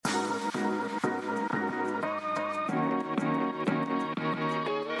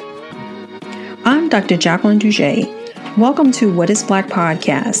Dr. Jacqueline Duget. Welcome to What is Black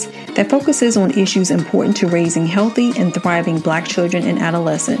podcast that focuses on issues important to raising healthy and thriving Black children and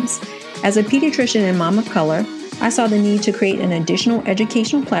adolescents. As a pediatrician and mom of color, I saw the need to create an additional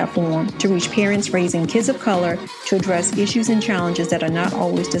educational platform to reach parents raising kids of color to address issues and challenges that are not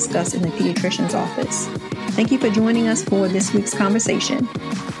always discussed in the pediatrician's office. Thank you for joining us for this week's conversation.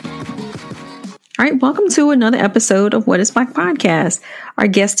 All right, welcome to another episode of What is Black podcast. Our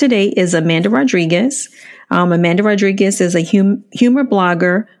guest today is Amanda Rodriguez. Amanda Rodriguez is a humor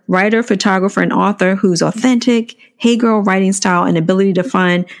blogger, writer, photographer, and author whose authentic, hey girl writing style and ability to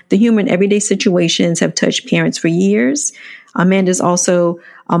find the humor in everyday situations have touched parents for years. Amanda is also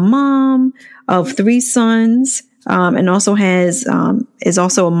a mom of 3 sons, and also is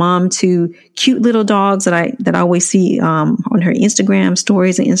also a mom to cute little dogs that I always see on her Instagram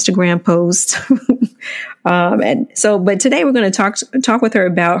stories and Instagram posts. But today we're going to talk with her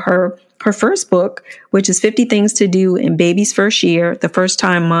about her first book, which is 50 Things to Do in Baby's First Year, the First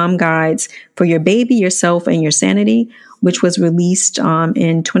Time Mom Guides for Your Baby, Yourself, and Your Sanity, which was released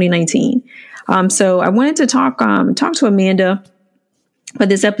in 2019. So I wanted to talk to Amanda for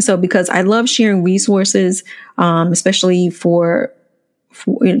this episode because I love sharing resources, especially for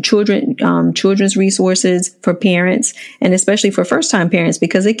children's resources for parents, and especially for first-time parents,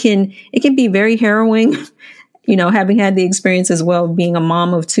 because it can be very harrowing. Having had the experience as well, being a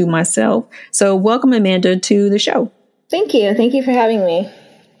mom of 2 myself. So welcome, Amanda, to the show. Thank you. Thank you for having me.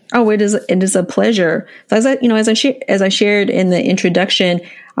 Oh, it is a pleasure. So as I shared in the introduction,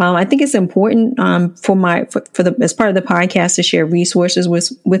 I think it's important as part of the podcast to share resources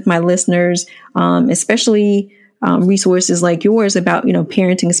with my listeners, especially resources like yours about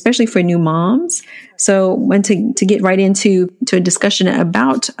parenting, especially for new moms. So when to get right into a discussion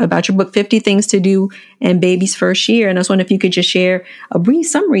about your book, 50 Things to Do in Baby's First Year. And I was wondering if you could just share a brief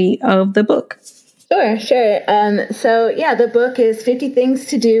summary of the book. Sure. The book is 50 Things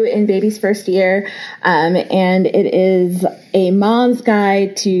to Do in Baby's First Year. And it is a mom's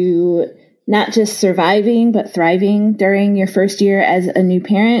guide to not just surviving, but thriving during your first year as a new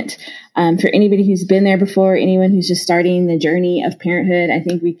parent. For anybody who's been there before, anyone who's just starting the journey of parenthood, I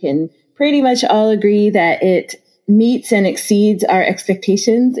think we can pretty much all agree that it meets and exceeds our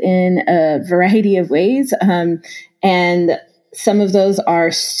expectations in a variety of ways. And some of those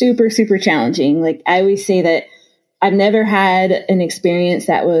are super, super challenging. Like I always say that I've never had an experience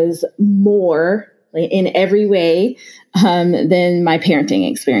that was more in every way than my parenting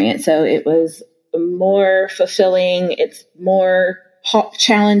experience. So it was more fulfilling. It's more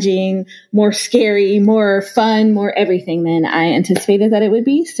challenging, more scary, more fun, more everything than I anticipated that it would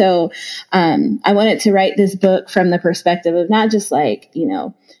be. So I wanted to write this book from the perspective of not just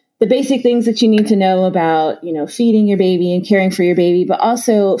the basic things that you need to know about, feeding your baby and caring for your baby, but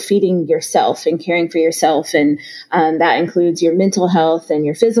also feeding yourself and caring for yourself. And that includes your mental health and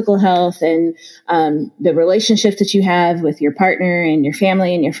your physical health and the relationship that you have with your partner and your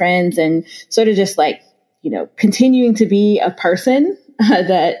family and your friends, and sort of just continuing to be a person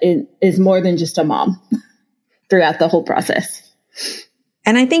that is more than just a mom throughout the whole process.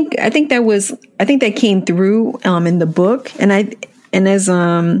 And I think that came through in the book. And as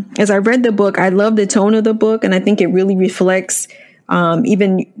I read the book, I love the tone of the book, and I think it really reflects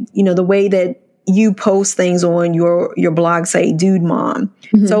even the way that you post things on your blog site, Dude Mom.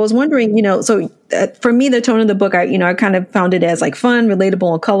 Mm-hmm. So I was wondering, for me, the tone of the book, I kind of found it as fun,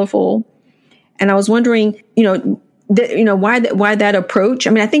 relatable, and colorful. And I was wondering, why that approach?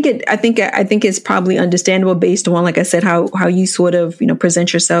 I mean, I think it's probably understandable based on, like I said, how you sort of,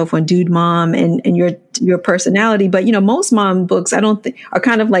 present yourself on Dude Mom and your personality. But, most mom books, I don't think are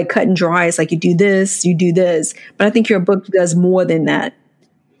kind of like cut and dry. It's like you do this. But I think your book does more than that.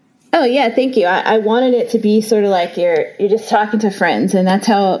 Oh, yeah. Thank you. I wanted it to be sort of like you're just talking to friends. And that's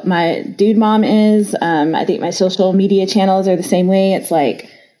how my Dude Mom is. I think my social media channels are the same way. It's like,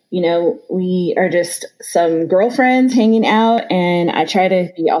 we are just some girlfriends hanging out, and I try to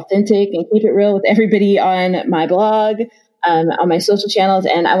be authentic and keep it real with everybody on my blog, on my social channels.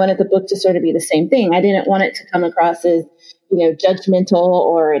 And I wanted the book to sort of be the same thing. I didn't want it to come across as, judgmental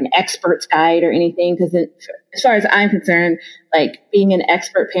or an expert's guide or anything. Because as far as I'm concerned, being an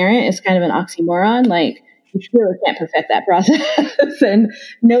expert parent is kind of an oxymoron. You really can't perfect that process, and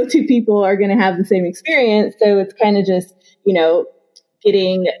no 2 people are going to have the same experience. So it's kind of just,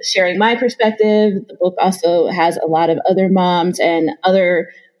 sharing my perspective. The book also has a lot of other moms and other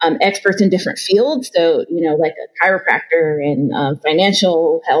experts in different fields. So, like a chiropractor and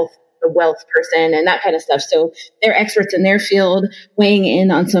financial health, a wealth person and that kind of stuff. So they're experts in their field weighing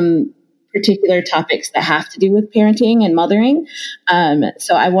in on some particular topics that have to do with parenting and mothering.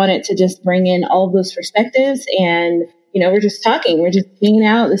 So I wanted to just bring in all of those perspectives, and, we're just talking, we're just hanging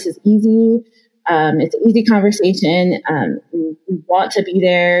out. This is easy. It's an easy conversation. We want to be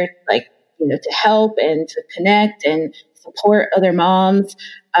there, to help and to connect and support other moms.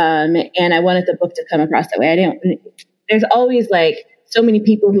 And I wanted the book to come across that way. There's always so many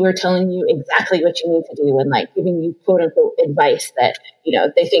people who are telling you exactly what you need to do and giving you quote unquote advice that,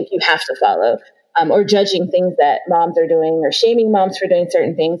 they think you have to follow, or judging things that moms are doing or shaming moms for doing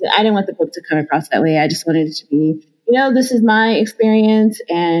certain things. And I didn't want the book to come across that way. I just wanted it to be, this is my experience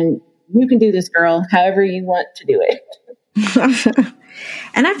and you can do this, girl, however you want to do it.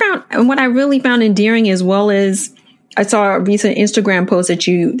 And what I really found endearing, as well as I saw a recent Instagram post that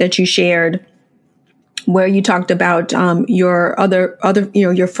you shared, where you talked about your other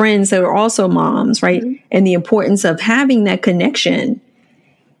your friends that are also moms, right? Mm-hmm. And the importance of having that connection.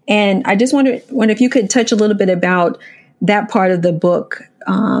 And I just wonder if you could touch a little bit about that part of the book.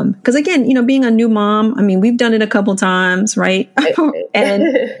 Because again, being a new mom, I mean, we've done it a couple times, right?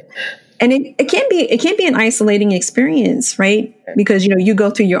 and it can be an isolating experience, right? Because you go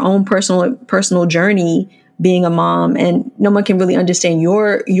through your own personal journey being a mom, and no one can really understand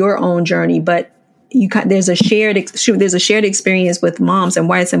your own journey, but there's a shared experience with moms, and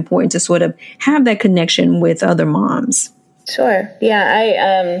why it's important to sort of have that connection with other moms. Sure.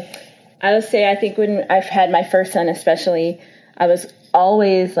 Yeah. I would say, I think when I've had my first son, especially, I was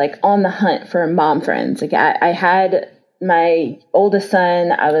always on the hunt for mom friends. I had my oldest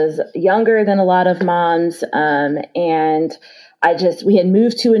son, I was younger than a lot of moms. And we had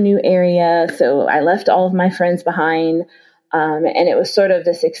moved to a new area. So I left all of my friends behind. And it was sort of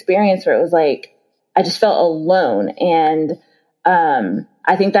this experience where it was I just felt alone. And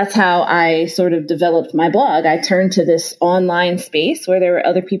I think that's how I sort of developed my blog. I turned to this online space where there were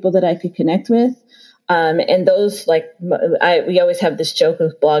other people that I could connect with. And those, we always have this joke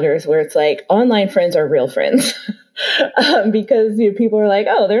with bloggers where it's online friends are real friends. Because people are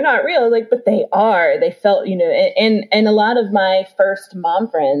oh, they're not real. But they are. They felt, and a lot of my first mom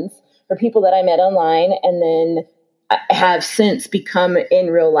friends were people that I met online, and then have since become in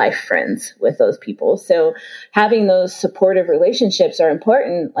real life friends with those people. So having those supportive relationships are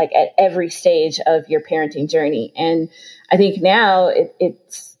important, at every stage of your parenting journey. And I think now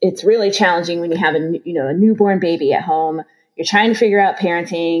it's really challenging when you have a newborn baby at home. You're trying to figure out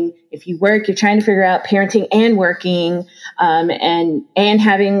parenting. If you work, you're trying to figure out parenting and working, and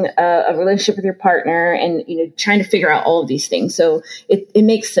having a relationship with your partner, and trying to figure out all of these things. So it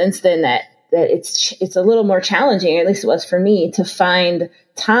makes sense then that it's a little more challenging, or at least it was for me, to find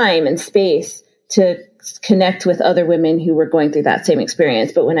time and space to connect with other women who were going through that same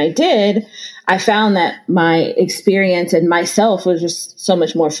experience. But when I did, I found that my experience and myself was just so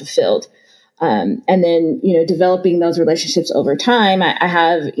much more fulfilled. And then, developing those relationships over time, I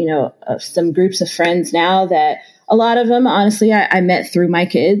have, some groups of friends now that a lot of them, honestly, I met through my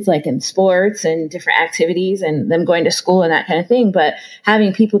kids, in sports and different activities and them going to school and that kind of thing. But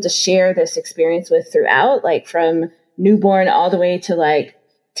having people to share this experience with throughout, from newborn all the way to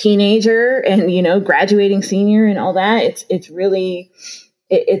teenager and, graduating senior and all that, it's really,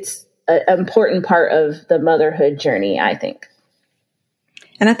 it's an important part of the motherhood journey, I think.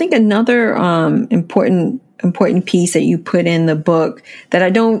 And I think another important piece that you put in the book that I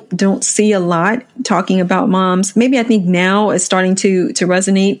don't see a lot talking about moms, maybe I think now is starting to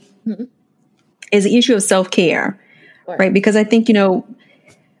resonate, mm-hmm. is the issue of self-care, sure. Right? Because I think,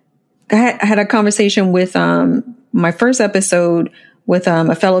 I had a conversation with my first episode with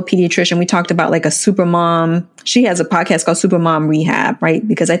a fellow pediatrician. We talked about a super mom. She has a podcast called Super Mom Rehab, right?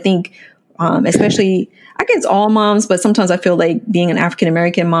 Because I think especially, I guess all moms, but sometimes I feel being an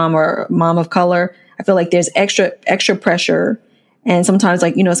African-American mom or mom of color, I feel there's extra pressure. And sometimes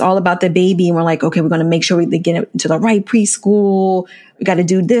it's all about the baby. And we're okay, we're going to make sure they get into the right preschool. We got to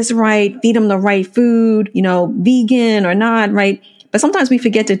do this right, feed them the right food, vegan or not, right? But sometimes we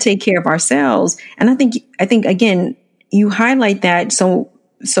forget to take care of ourselves. And I think again, you highlight that so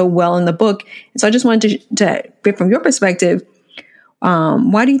well in the book. And so I just wanted to get from your perspective,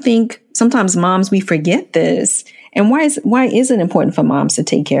 why do you think sometimes moms, we forget this? And why is it important for moms to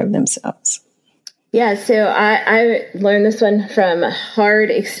take care of themselves? Yeah, so I learned this one from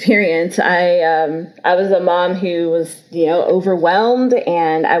hard experience. I was a mom who was, overwhelmed,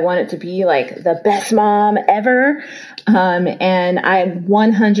 and I wanted to be the best mom ever. And I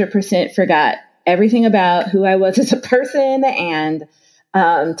 100% forgot everything about who I was as a person and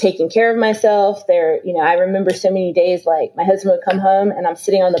taking care of myself. I remember so many days, my husband would come home and I'm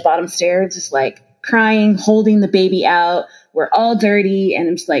sitting on the bottom stairs, just crying, holding the baby out, we're all dirty. And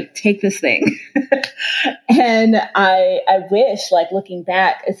I'm just like, take this thing. And I wish, like, looking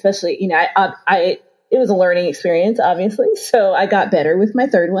back, especially, it was a learning experience, obviously. So I got better with my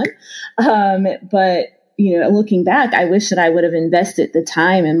third one. But looking back, I wish that I would have invested the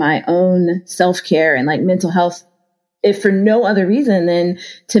time in my own self-care and like mental health, if for no other reason than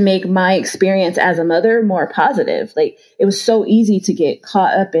to make my experience as a mother more positive. Like, it was so easy to get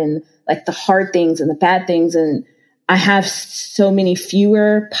caught up in like the hard things and the bad things. And I have so many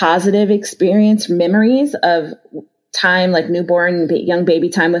fewer positive experience memories of time, like newborn, young baby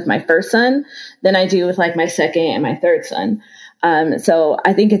time with my first son than I do with like my second and my third son. So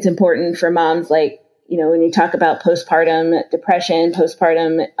I think it's important for moms, like, when you talk about postpartum depression,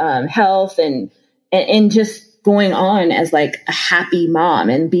 postpartum health, and just going on as like a happy mom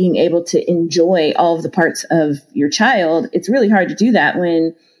and being able to enjoy all of the parts of your child, it's really hard to do that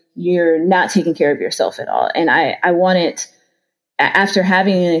when you're not taking care of yourself at all. And I want it, after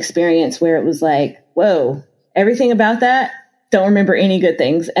having an experience where it was like, whoa, everything about that, don't remember any good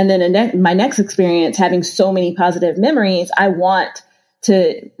things. And then my next experience, having so many positive memories, I want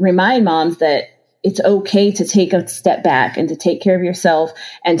to remind moms that it's okay to take a step back and to take care of yourself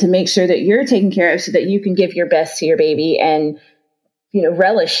and to make sure that you're taken care of so that you can give your best to your baby and,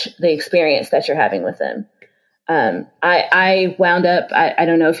 relish the experience that you're having with them. I wound up, I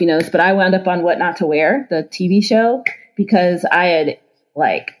don't know if you know this, but I wound up on What Not to Wear, the TV show, because I had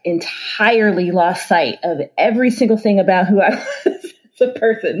like entirely lost sight of every single thing about who I was as a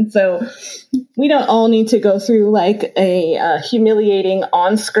person. So we don't all need to go through like a humiliating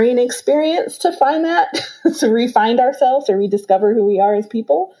on-screen experience to find that, to re-find ourselves or rediscover who we are as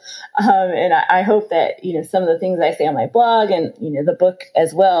people. And I hope that, some of the things I say on my blog and, the book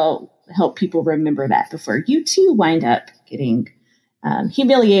as well, help people remember that before you too wind up getting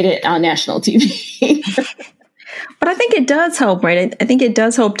humiliated on national TV. But I think it does help, right? I think it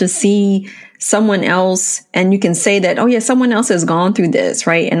does help to see someone else, and you can say that, oh yeah, someone else has gone through this,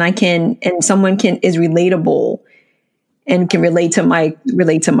 right? And someone is relatable and can relate to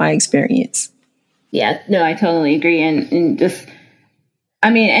my experience. Yeah, no, I totally agree. And just,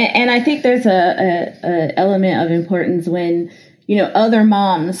 and I think there's a element of importance when, other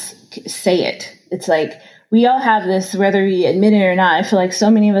moms say it. It's like, we all have this, whether we admit it or not. I feel like so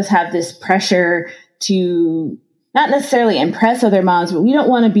many of us have this pressure to not necessarily impress other moms, but we don't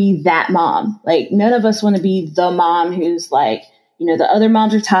want to be that mom. Like, none of us want to be the mom who's like, the other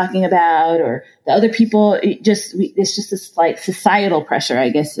moms are talking about, or the other people. It's just this like societal pressure, I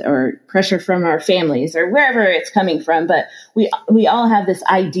guess, or pressure from our families or wherever it's coming from. But we all have this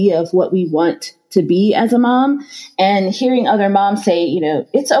idea of what we want to be as a mom, and hearing other moms say,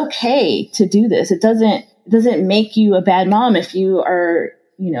 it's okay to do this. It doesn't make you a bad mom if you are,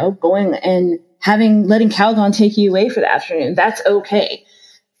 going and letting Calgon take you away for the afternoon. That's okay.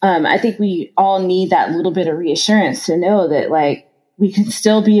 I think we all need that little bit of reassurance to know that, like, we can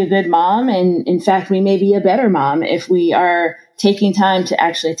still be a good mom. And in fact, we may be a better mom if we are taking time to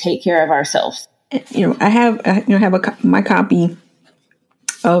actually take care of ourselves. I have my copy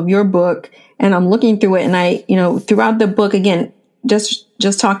of your book, and I'm looking through it, and I, throughout the book, again, just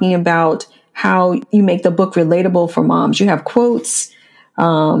talking about how you make the book relatable for moms. You have quotes.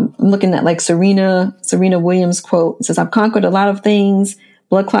 I'm looking at like Serena Williams quote. It says, "I've conquered a lot of things,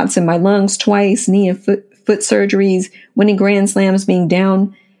 blood clots in my lungs twice, knee and foot surgeries, winning grand slams, being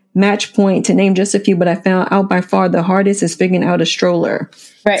down match point, to name just a few, but I found out by far the hardest is figuring out a stroller."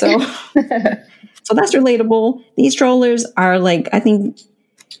 Right. So that's relatable. These strollers are like, I think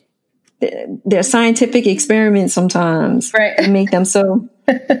they're scientific experiments sometimes. Right. To make them so.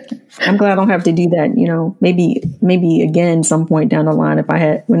 I'm glad I don't have to do that. Maybe again some point down the line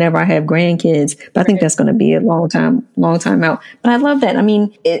whenever I have grandkids. But I think that's going to be a long time out. But I love that. I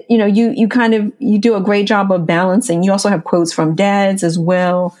mean, you do a great job of balancing. You also have quotes from dads as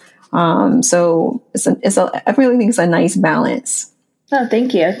well. So I really think it's a nice balance. Oh,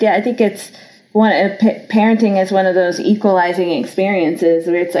 thank you. Yeah, I think it's parenting is one of those equalizing experiences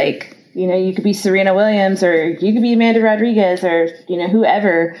where it's like, you could be Serena Williams, or you could be Amanda Rodriguez, or,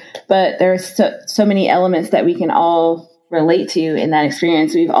 whoever, but there's so many elements that we can all relate to in that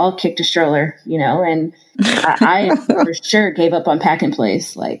experience. We've all kicked a stroller, and I for sure gave up on pack and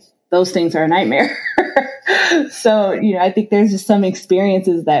place. Like, those things are a nightmare. So, I think there's just some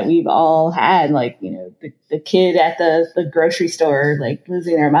experiences that we've all had, like, the kid at the grocery store, like,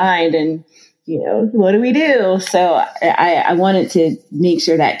 losing their mind, and what do we do? So I wanted to make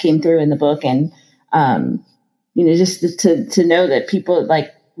sure that came through in the book, and, just to know that people,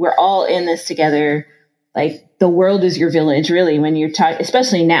 like, we're all in this together. Like, the world is your village, really, when you're talking,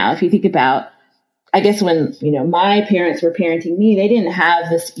 especially now, if you think about I guess when, my parents were parenting me, they didn't have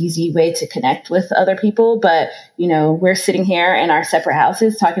this easy way to connect with other people. But, we're sitting here in our separate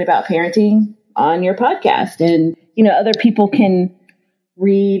houses talking about parenting on your podcast. And, other people can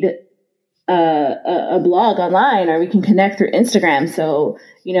read a blog online, or we can connect through Instagram. So,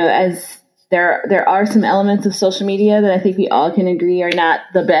 as there are some elements of social media that I think we all can agree are not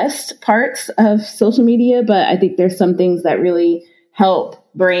the best parts of social media, but I think there's some things that really help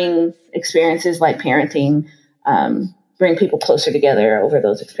bring experiences like parenting, bring people closer together over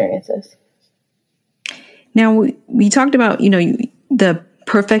those experiences. Now, we talked about, the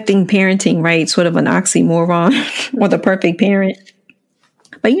perfecting parenting, right? Sort of an oxymoron or the perfect parent.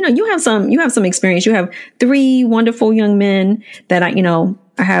 But, you have some experience. You have 3 wonderful young men that I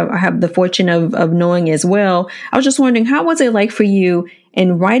have the fortune of knowing as well. I was just wondering, how was it like for you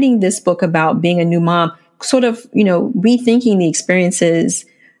in writing this book about being a new mom, sort of, rethinking the experiences,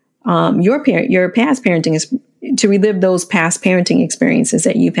 your past parenting is to relive those past parenting experiences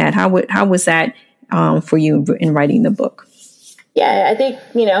that you've had. How was that for you in writing the book? Yeah, I think,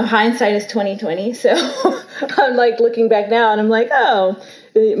 hindsight is 20/20. So I'm like looking back now and I'm like,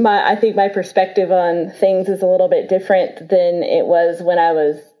 I think my perspective on things is a little bit different than it was when I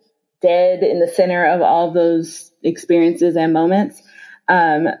was dead in the center of all those experiences and moments.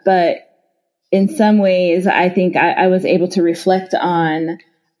 But in some ways, I think I was able to reflect on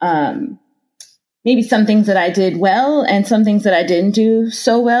maybe some things that I did well and some things that I didn't do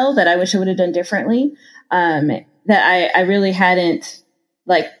so well that I wish I would have done differently. That I really hadn't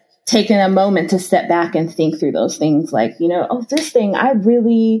taken a moment to step back and think through those things. This thing I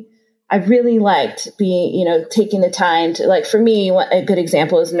really liked being, taking the time to, for me, a good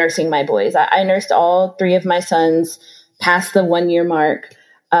example is nursing my boys. I nursed all 3 of my sons past the 1-year mark.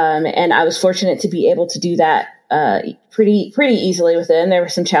 And I was fortunate to be able to do that pretty easily with it. And there were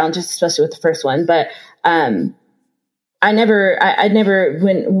some challenges, especially with the first one. But I never,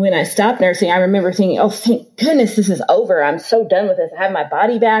 when I stopped nursing, I remember thinking, oh, thank goodness this is over. I'm so done with this. I have my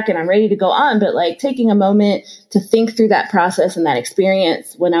body back and I'm ready to go on. But taking a moment to think through that process and that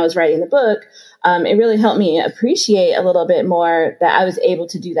experience when I was writing the book, it really helped me appreciate a little bit more that I was able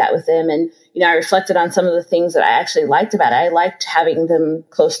to do that with them. And, I reflected on some of the things that I actually liked about it. I liked having them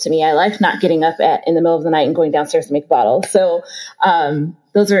close to me. I liked not getting up in the middle of the night and going downstairs to make a bottle. So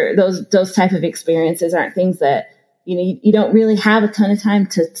those type of experiences aren't things that, you don't really have a ton of time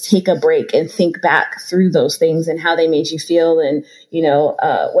to take a break and think back through those things and how they made you feel and,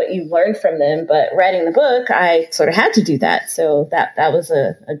 what you learned from them. But writing the book, I sort of had to do that. So that was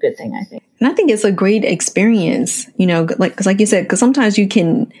a good thing, I think. And I think it's a great experience, cause like you said, cause sometimes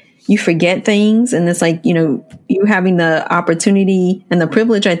you forget things, and it's you having the opportunity and the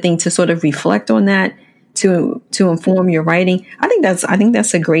privilege, I think, to sort of reflect on that to inform your writing. I think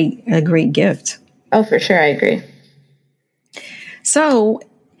that's a great gift. Oh, for sure. I agree. So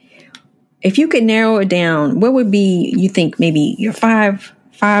if you could narrow it down, what would be, you think, maybe your five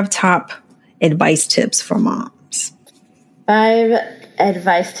top advice tips for moms? 5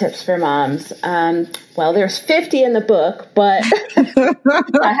 advice tips for moms. Well, there's 50 in the book, but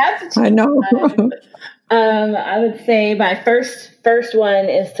I have to. I know. I would say my first one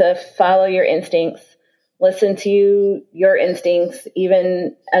is to follow your instincts. Listen to your instincts.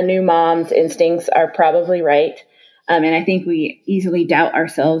 Even a new mom's instincts are probably right. And I think we easily doubt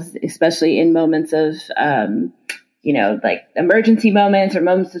ourselves, especially in moments of, emergency moments or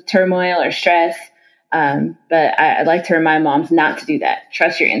moments of turmoil or stress. But I'd like to remind moms not to do that.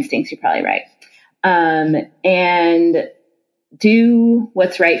 Trust your instincts. You're probably right. And do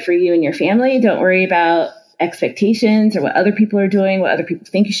what's right for you and your family. Don't worry about expectations or what other people are doing, what other people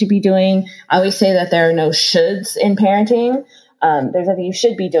think you should be doing. I always say that there are no shoulds in parenting. There's nothing you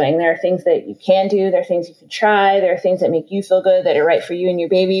should be doing. There are things that you can do. There are things you can try. There are things that make you feel good, that are right for you and your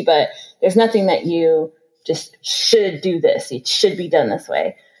baby. But there's nothing that you just should do this. It should be done this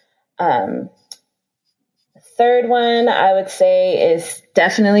way. The third one I would say is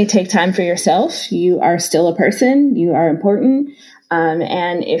definitely take time for yourself. You are still a person. You are important.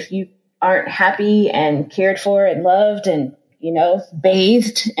 And if you aren't happy and cared for and loved and,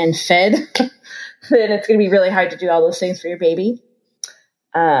 bathed and fed, then it's going to be really hard to do all those things for your baby.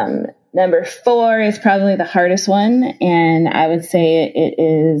 Number 4 is probably the hardest one. And I would say it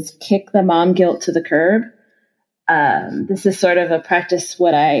is kick the mom guilt to the curb. This is sort of a practice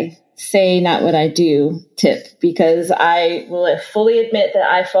what I say, not what I do tip, because I will fully admit that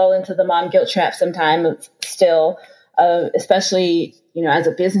I fall into the mom guilt trap sometimes still, especially, as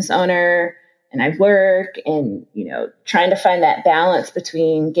a business owner and I work and, trying to find that balance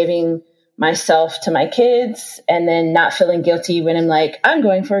between giving myself to my kids, and then not feeling guilty when I'm like, I'm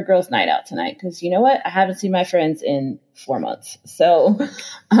going for a girls' night out tonight. Because you know what? I haven't seen my friends in 4 months. So,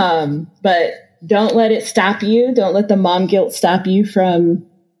 but don't let it stop you. Don't let the mom guilt stop you from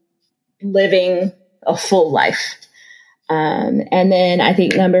living a full life. And then I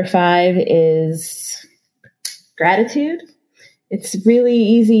think number 5 is gratitude. It's really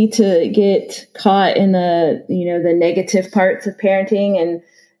easy to get caught in the negative parts of parenting, and,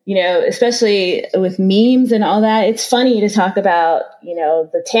 especially with memes and all that. It's funny to talk about,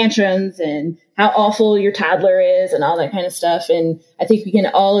 the tantrums and how awful your toddler is and all that kind of stuff. And I think we can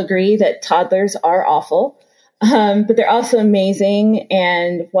all agree that toddlers are awful. But they're also amazing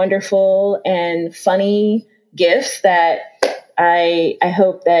and wonderful and funny gifts that I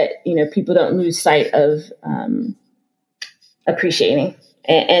hope that, people don't lose sight of appreciating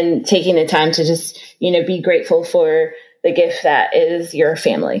and taking the time to just, be grateful for the gift that is your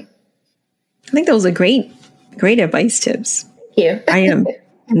family. I think those are great advice tips. Thank you. I am.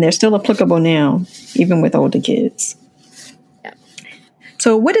 And they're still applicable now, even with older kids. Yeah.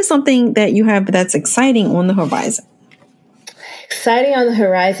 So what is something that you have that's exciting on the horizon? Exciting on the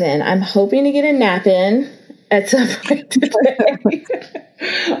horizon. I'm hoping to get a nap in at some point today.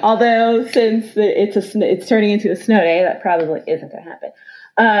 Although since it's turning into a snow day, that probably isn't going to happen.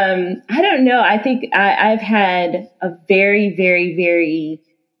 I don't know. I think I've had a very, very, very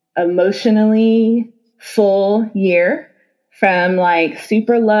emotionally full year, from like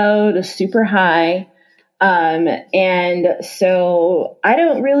super low to super high. And so I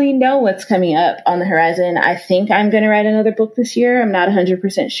don't really know what's coming up on the horizon. I think I'm going to write another book this year. I'm not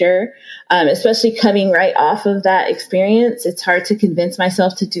 100% sure. Especially coming right off of that experience. It's hard to convince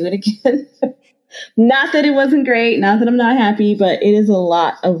myself to do it again. Not that it wasn't great, not that I'm not happy, but it is a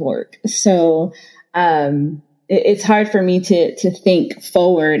lot of work. So, it's hard for me to think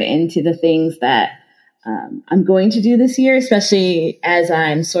forward into the things that, I'm going to do this year, especially as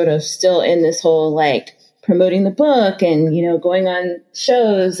I'm sort of still in this whole like promoting the book and, going on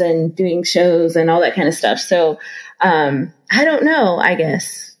shows and doing shows and all that kind of stuff. So, I don't know, I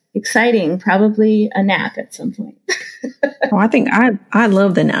guess. Exciting, probably a nap at some point. Well, I think I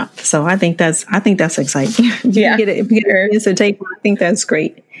love the nap. So I think that's exciting. Yeah. If you get it to take, I think that's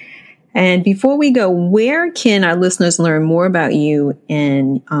great. And before we go, where can our listeners learn more about you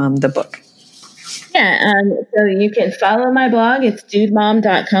and the book? Yeah, so you can follow my blog. It's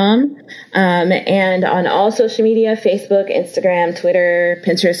dudemom.com. And on all social media, Facebook, Instagram, Twitter,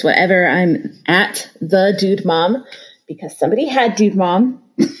 Pinterest, whatever, I'm at the Dude Mom, because somebody had Dude Mom.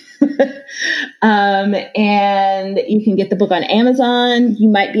 And you can get the book on Amazon. You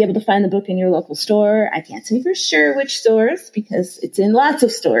might be able to find the book in your local store. I can't say for sure which stores because it's in lots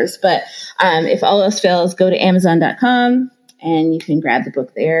of stores. But if all else fails, go to Amazon.com. And you can grab the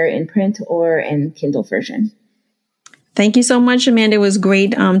book there in print or in Kindle version. Thank you so much, Amanda. It was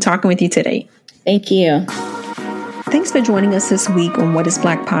great talking with you today. Thank you. Thanks for joining us this week on What is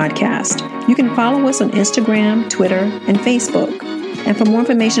Black podcast. You can follow us on Instagram, Twitter, and Facebook. And for more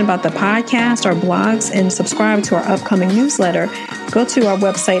information about the podcast, our blogs, and subscribe to our upcoming newsletter, go to our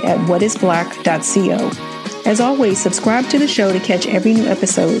website at whatisblack.co. As always, subscribe to the show to catch every new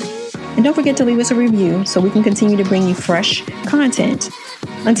episode. And don't forget to leave us a review so we can continue to bring you fresh content.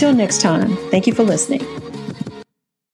 Until next time, thank you for listening.